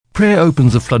Prayer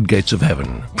opens the floodgates of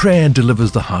heaven. Prayer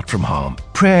delivers the heart from harm.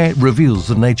 Prayer reveals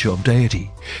the nature of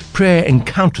deity. Prayer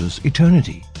encounters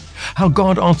eternity. How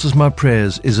God answers my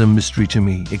prayers is a mystery to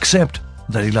me, except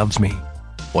that He loves me.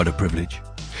 What a privilege.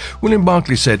 William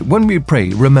Barclay said, when we pray,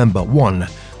 remember 1.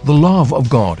 The love of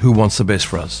God who wants the best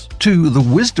for us. 2. The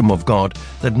wisdom of God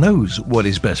that knows what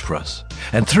is best for us.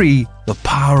 And 3. The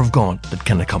power of God that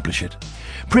can accomplish it.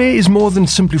 Prayer is more than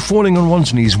simply falling on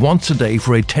one's knees once a day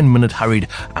for a 10-minute hurried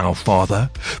Our Father.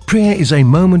 Prayer is a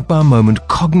moment-by-moment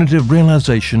cognitive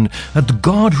realization that the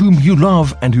God whom you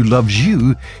love and who loves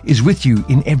you is with you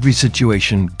in every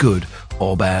situation, good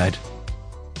or bad.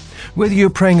 Whether you're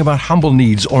praying about humble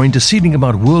needs or interceding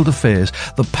about world affairs,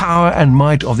 the power and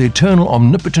might of the eternal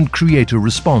omnipotent Creator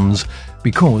responds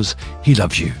because He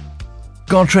loves you.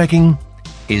 God tracking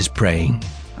is praying.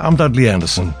 I'm Dudley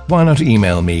Anderson. Why not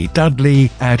email me,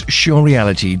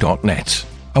 dudley@surereality.net.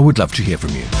 I would love to hear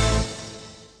from you.